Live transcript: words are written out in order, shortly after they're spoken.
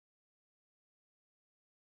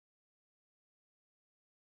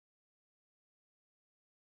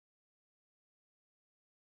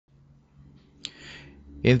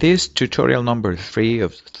In this tutorial number 3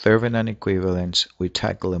 of Thevenin equivalents, we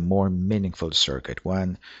tackle a more meaningful circuit,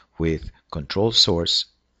 one with control source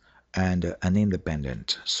and an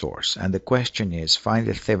independent source. And the question is, find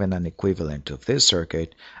the Thevenin equivalent of this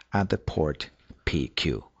circuit at the port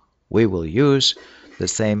PQ. We will use the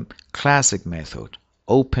same classic method,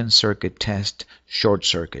 open circuit test, short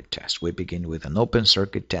circuit test. We begin with an open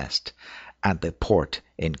circuit test at the port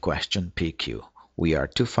in question PQ. We are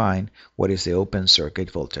to find what is the open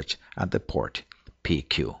circuit voltage at the port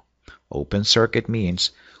PQ. Open circuit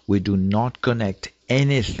means we do not connect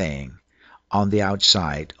anything on the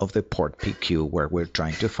outside of the port PQ where we're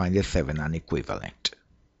trying to find the Thevenin equivalent.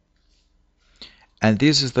 And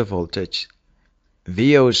this is the voltage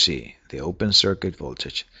VOC, the open circuit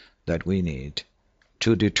voltage, that we need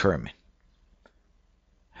to determine.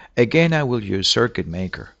 Again, I will use circuit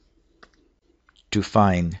maker to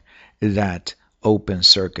find that open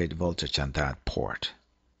circuit voltage at that port.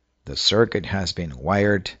 The circuit has been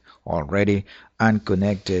wired already and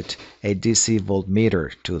connected a DC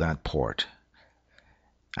voltmeter to that port.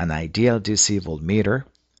 An ideal DC voltmeter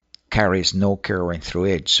carries no current through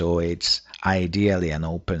it, so it's ideally an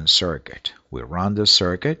open circuit. We run the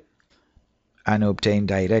circuit and obtain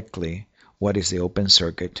directly what is the open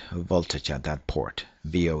circuit voltage at that port,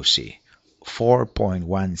 VOC,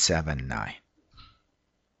 4.179.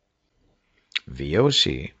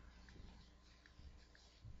 VOC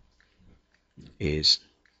is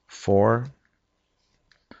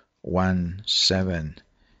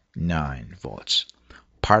 4.179 volts.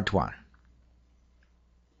 Part 1.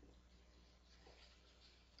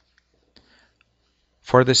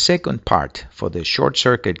 For the second part, for the short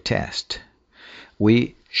circuit test,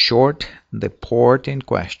 we short the port in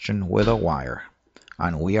question with a wire,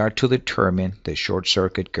 and we are to determine the short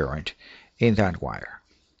circuit current in that wire.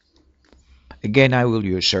 Again, I will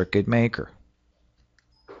use circuit maker.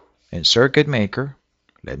 In circuit maker,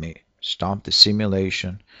 let me stop the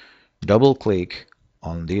simulation, double click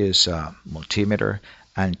on this multimeter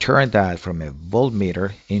and turn that from a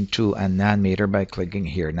voltmeter into an ammeter by clicking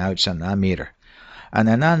here. Now it's an ammeter. And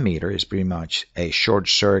an ammeter is pretty much a short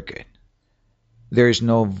circuit. There is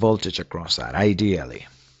no voltage across that, ideally.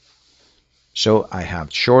 So I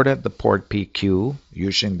have shorted the port PQ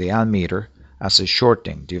using the ammeter as a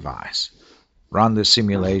shorting device. Run the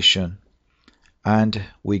simulation and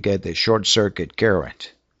we get the short circuit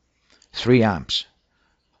current, 3 amps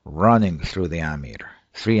running through the ammeter.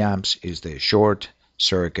 3 amps is the short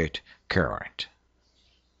circuit current.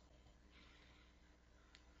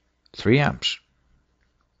 3 amps.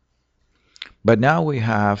 But now we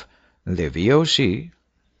have the VOC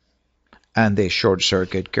and the short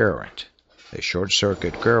circuit current. The short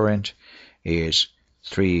circuit current is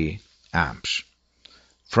 3 amps.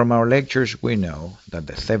 From our lectures, we know that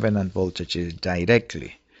the Thevenin voltage is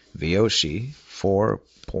directly VOC,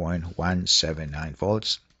 4.179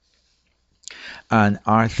 volts, and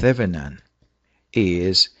our Thevenin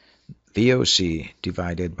is VOC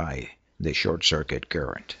divided by the short circuit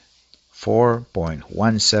current,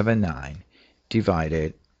 4.179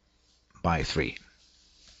 divided by 3.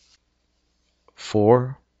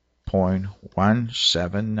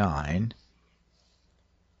 4.179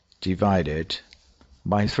 divided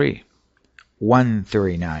by 3,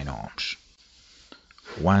 139 ohms.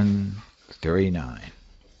 139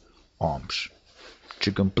 ohms.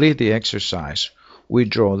 To complete the exercise, we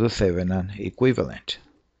draw the Thevenin equivalent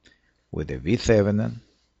with a V Thevenin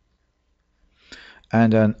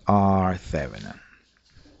and an R Thevenin.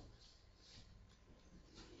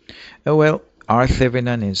 Well, R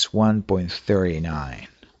Thevenin is 1.39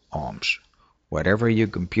 ohms. Whatever you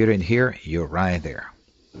compute in here, you write there.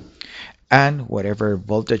 And whatever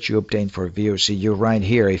voltage you obtain for VOC, you write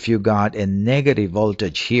here. If you got a negative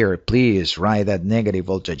voltage here, please write that negative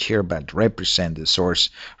voltage here, but represent the source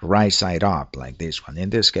right side up, like this one. In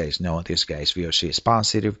this case, no, in this case, VOC is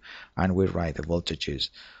positive, and we write the voltage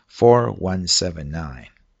is 4.179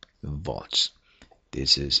 volts.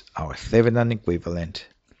 This is our Thevenin equivalent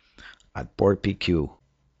at port PQ.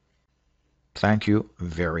 Thank you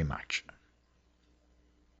very much.